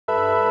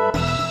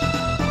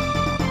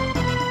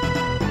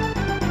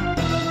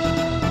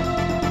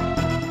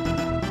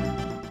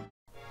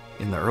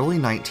In the early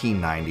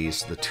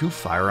 1990s, the two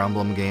Fire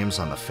Emblem games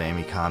on the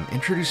Famicom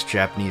introduced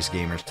Japanese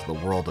gamers to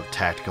the world of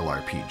tactical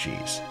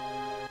RPGs.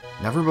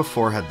 Never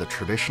before had the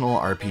traditional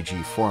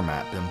RPG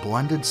format been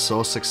blended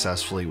so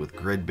successfully with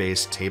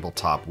grid-based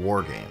tabletop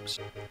war games.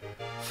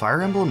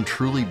 Fire Emblem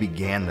truly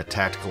began the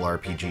tactical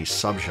RPG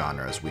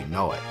subgenre as we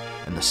know it,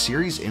 and the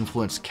series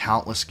influenced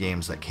countless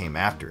games that came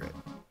after it.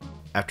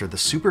 After the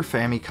Super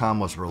Famicom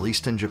was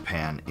released in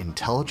Japan,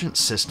 Intelligent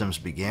Systems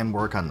began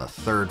work on the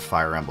third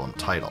Fire Emblem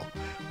title,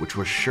 which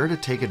was sure to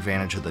take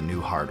advantage of the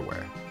new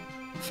hardware.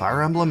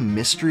 Fire Emblem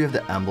Mystery of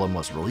the Emblem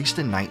was released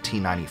in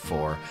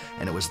 1994,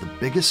 and it was the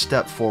biggest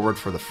step forward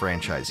for the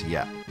franchise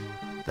yet.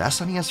 The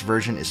SNES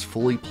version is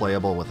fully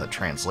playable with a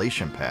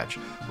translation patch,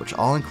 which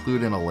I'll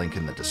include in a link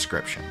in the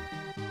description.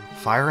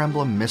 Fire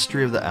Emblem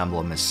Mystery of the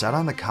Emblem is set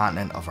on the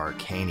continent of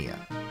Arcania.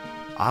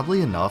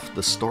 Oddly enough,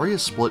 the story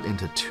is split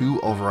into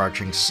two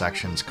overarching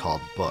sections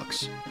called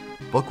books.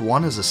 Book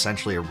 1 is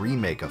essentially a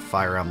remake of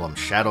Fire Emblem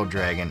Shadow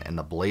Dragon and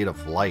the Blade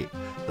of Light,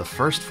 the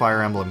first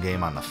Fire Emblem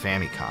game on the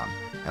Famicom,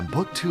 and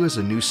Book 2 is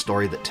a new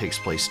story that takes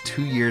place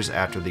 2 years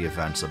after the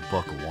events of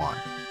Book 1.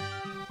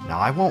 Now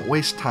I won't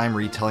waste time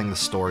retelling the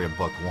story of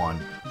Book 1,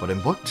 but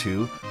in Book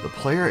 2, the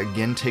player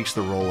again takes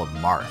the role of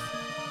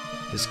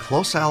Marth. His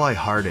close ally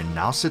Hardin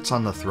now sits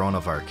on the throne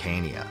of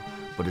Arcania,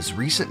 but his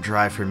recent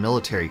drive for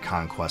military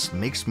conquest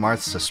makes Marth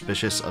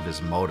suspicious of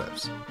his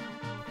motives.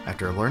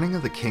 After learning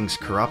of the king's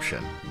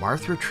corruption,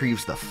 Marth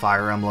retrieves the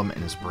Fire Emblem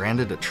and is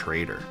branded a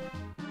traitor.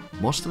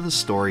 Most of the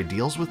story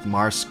deals with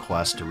Marth's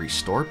quest to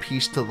restore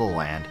peace to the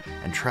land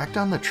and track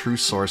down the true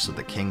source of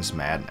the king's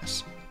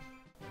madness.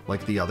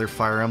 Like the other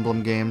Fire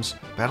Emblem games,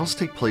 battles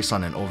take place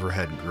on an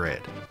overhead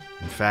grid.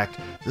 In fact,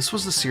 this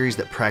was the series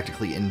that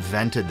practically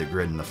invented the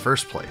grid in the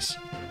first place.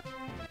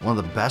 One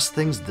of the best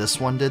things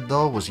this one did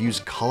though was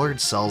use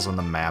colored cells on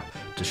the map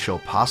to show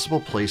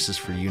possible places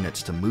for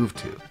units to move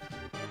to.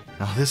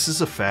 Now this is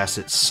a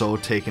facet so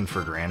taken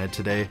for granted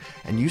today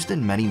and used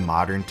in many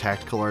modern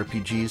tactical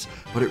RPGs,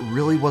 but it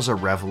really was a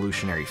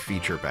revolutionary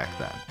feature back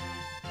then.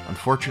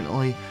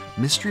 Unfortunately,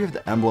 Mystery of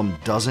the Emblem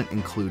doesn't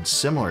include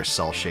similar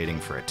cell shading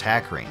for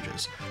attack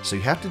ranges, so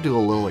you have to do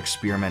a little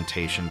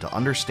experimentation to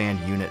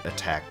understand unit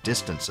attack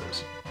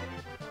distances.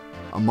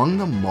 Among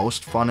the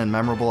most fun and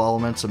memorable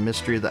elements of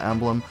Mystery of the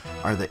Emblem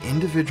are the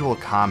individual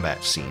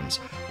combat scenes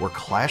where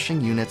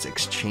clashing units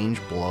exchange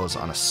blows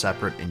on a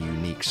separate and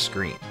unique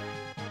screen.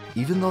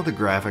 Even though the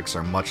graphics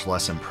are much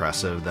less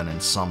impressive than in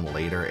some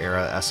later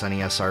era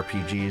SNES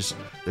RPGs,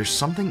 there's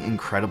something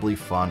incredibly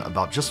fun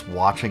about just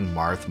watching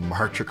Marth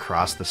march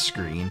across the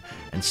screen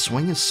and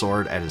swing his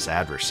sword at his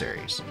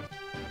adversaries.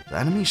 The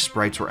enemy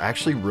sprites were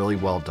actually really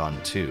well done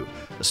too,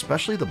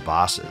 especially the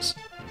bosses.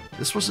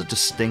 This was a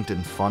distinct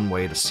and fun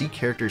way to see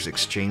characters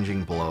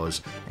exchanging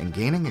blows and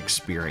gaining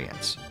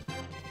experience.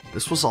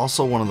 This was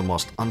also one of the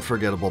most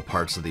unforgettable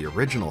parts of the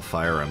original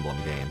Fire Emblem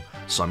game,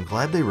 so I'm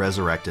glad they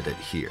resurrected it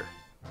here.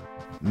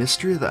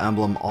 Mystery of the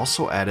Emblem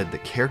also added the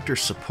character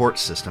support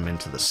system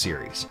into the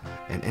series,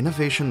 an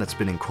innovation that's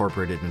been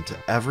incorporated into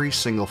every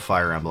single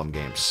Fire Emblem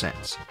game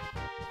since.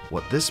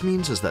 What this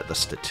means is that the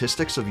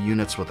statistics of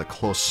units with a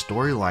close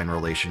storyline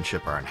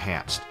relationship are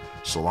enhanced,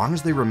 so long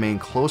as they remain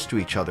close to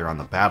each other on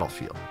the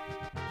battlefield.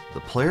 The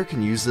player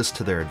can use this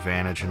to their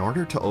advantage in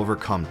order to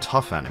overcome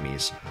tough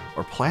enemies,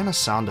 or plan a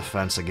sound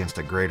defense against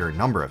a greater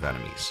number of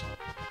enemies.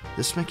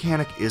 This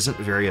mechanic isn't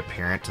very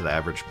apparent to the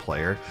average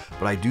player,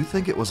 but I do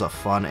think it was a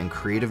fun and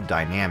creative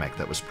dynamic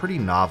that was pretty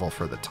novel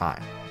for the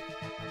time.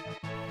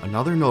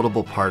 Another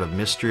notable part of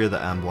Mystery of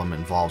the Emblem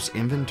involves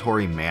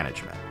inventory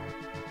management.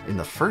 In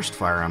the first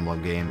Fire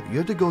Emblem game, you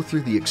had to go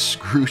through the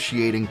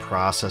excruciating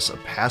process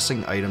of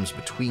passing items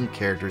between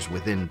characters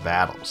within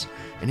battles,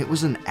 and it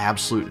was an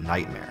absolute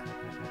nightmare.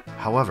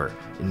 However,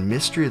 in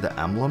Mystery of the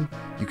Emblem,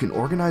 you can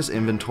organize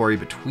inventory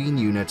between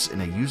units in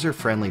a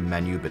user-friendly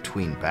menu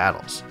between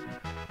battles.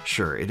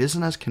 Sure, it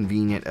isn't as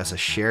convenient as a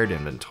shared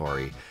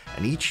inventory,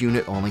 and each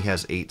unit only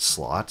has 8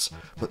 slots,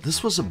 but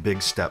this was a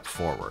big step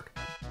forward.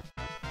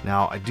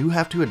 Now, I do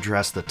have to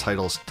address the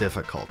title's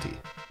difficulty.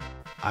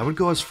 I would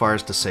go as far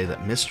as to say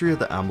that Mystery of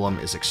the Emblem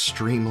is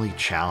extremely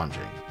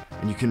challenging,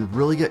 and you can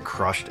really get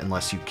crushed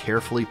unless you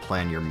carefully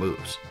plan your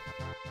moves.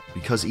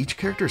 Because each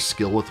character's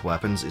skill with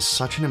weapons is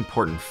such an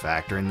important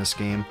factor in this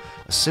game,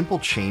 a simple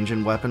change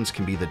in weapons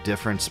can be the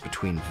difference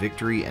between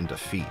victory and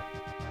defeat.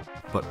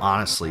 But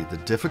honestly, the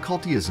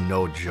difficulty is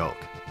no joke.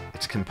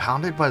 It's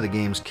compounded by the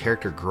game's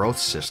character growth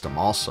system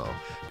also,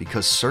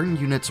 because certain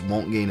units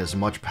won't gain as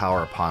much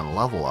power upon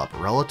level up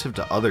relative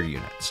to other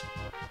units.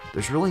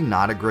 There's really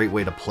not a great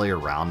way to play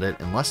around it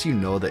unless you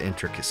know the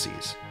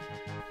intricacies.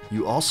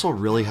 You also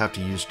really have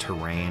to use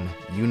terrain,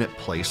 unit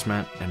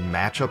placement, and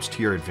matchups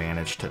to your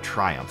advantage to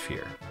triumph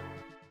here.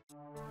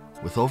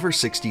 With over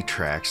 60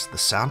 tracks, the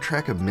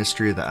soundtrack of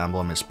Mystery of the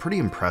Emblem is pretty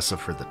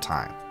impressive for the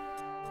time.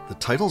 The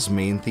title's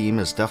main theme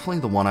is definitely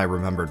the one I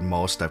remembered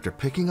most after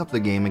picking up the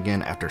game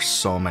again after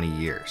so many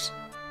years.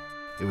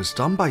 It was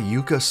done by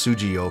Yuka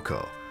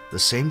Tsujioko, the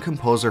same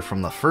composer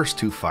from the first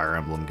 2 Fire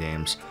Emblem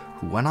games,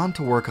 who went on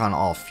to work on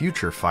all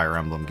future Fire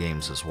Emblem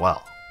games as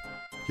well.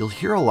 You'll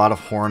hear a lot of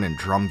horn and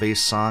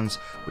drum-based songs,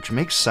 which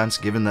makes sense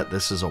given that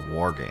this is a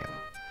war game.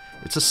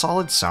 It's a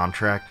solid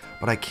soundtrack,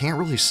 but I can't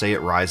really say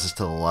it rises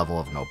to the level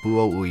of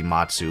Nobuo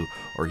Uematsu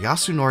or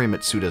Yasunori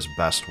Mitsuda's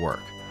best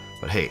work.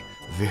 But hey,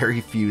 very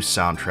few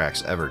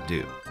soundtracks ever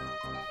do.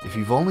 If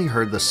you've only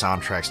heard the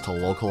soundtracks to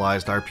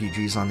localized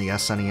RPGs on the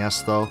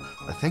SNES though,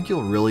 I think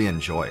you'll really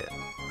enjoy it.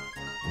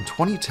 In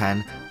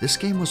 2010, this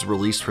game was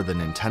released for the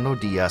Nintendo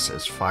DS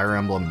as Fire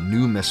Emblem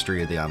New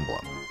Mystery of the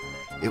Emblem.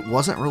 It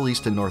wasn't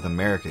released in North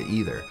America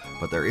either,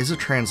 but there is a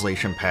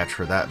translation patch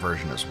for that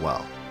version as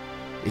well.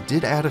 It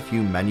did add a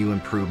few menu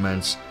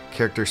improvements,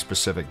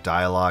 character-specific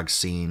dialogue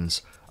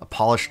scenes, a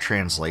polished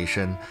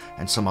translation,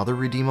 and some other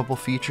redeemable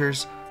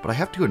features, but I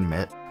have to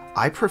admit,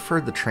 I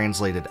preferred the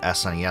translated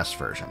SNES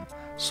version,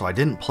 so I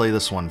didn't play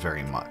this one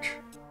very much.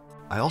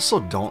 I also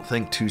don't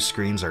think 2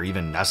 screens are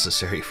even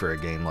necessary for a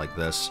game like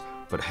this,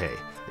 but hey,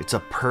 it's a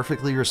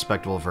perfectly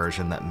respectable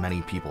version that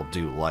many people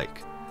do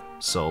like,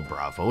 so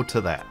bravo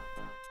to that.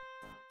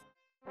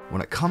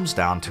 When it comes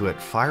down to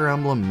it, Fire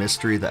Emblem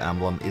Mystery of the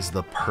Emblem is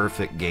the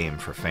perfect game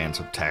for fans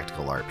of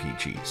tactical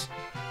RPGs.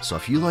 So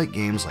if you like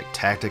games like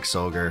Tactics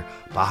Ogre,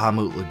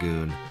 Bahamut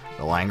Lagoon,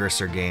 the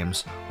Langrisser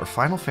games, or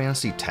Final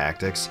Fantasy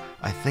Tactics,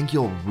 I think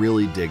you'll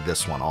really dig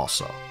this one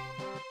also.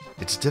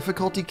 Its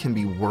difficulty can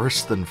be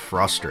worse than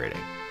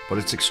frustrating, but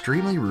it's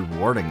extremely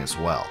rewarding as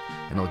well,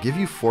 and it'll give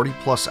you 40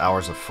 plus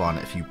hours of fun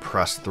if you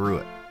press through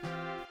it.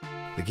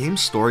 The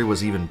game's story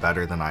was even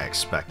better than I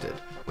expected,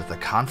 with the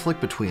conflict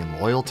between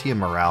loyalty and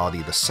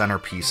morality the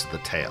centerpiece of the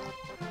tale.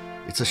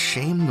 It's a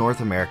shame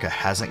North America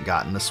hasn't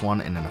gotten this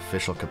one in an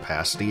official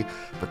capacity,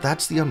 but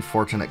that's the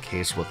unfortunate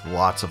case with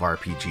lots of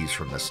RPGs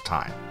from this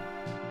time.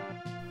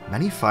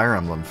 Many Fire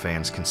Emblem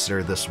fans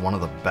consider this one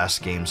of the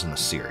best games in the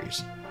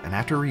series, and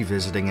after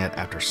revisiting it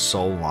after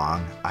so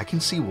long, I can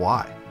see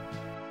why.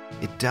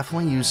 It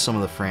definitely used some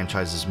of the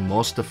franchise's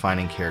most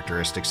defining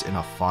characteristics in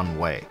a fun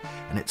way,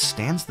 and it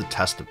stands the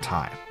test of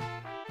time.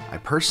 I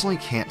personally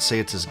can't say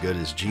it's as good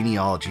as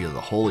Genealogy of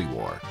the Holy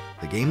War,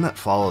 the game that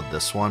followed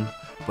this one,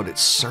 but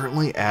it's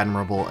certainly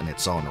admirable in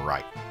its own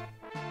right.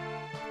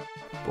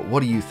 But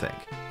what do you think?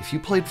 If you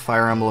played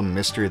Fire Emblem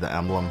Mystery of the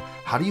Emblem,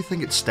 how do you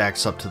think it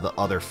stacks up to the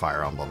other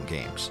Fire Emblem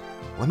games?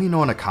 Let me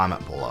know in a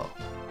comment below.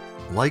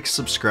 Like,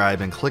 subscribe,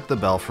 and click the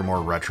bell for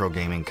more retro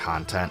gaming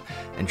content,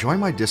 and join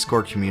my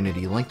Discord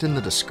community linked in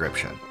the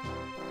description.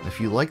 If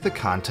you like the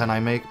content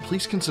I make,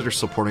 please consider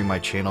supporting my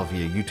channel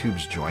via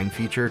YouTube's Join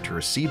feature to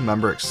receive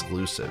member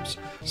exclusives,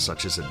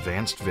 such as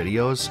advanced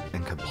videos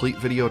and complete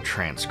video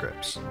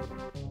transcripts.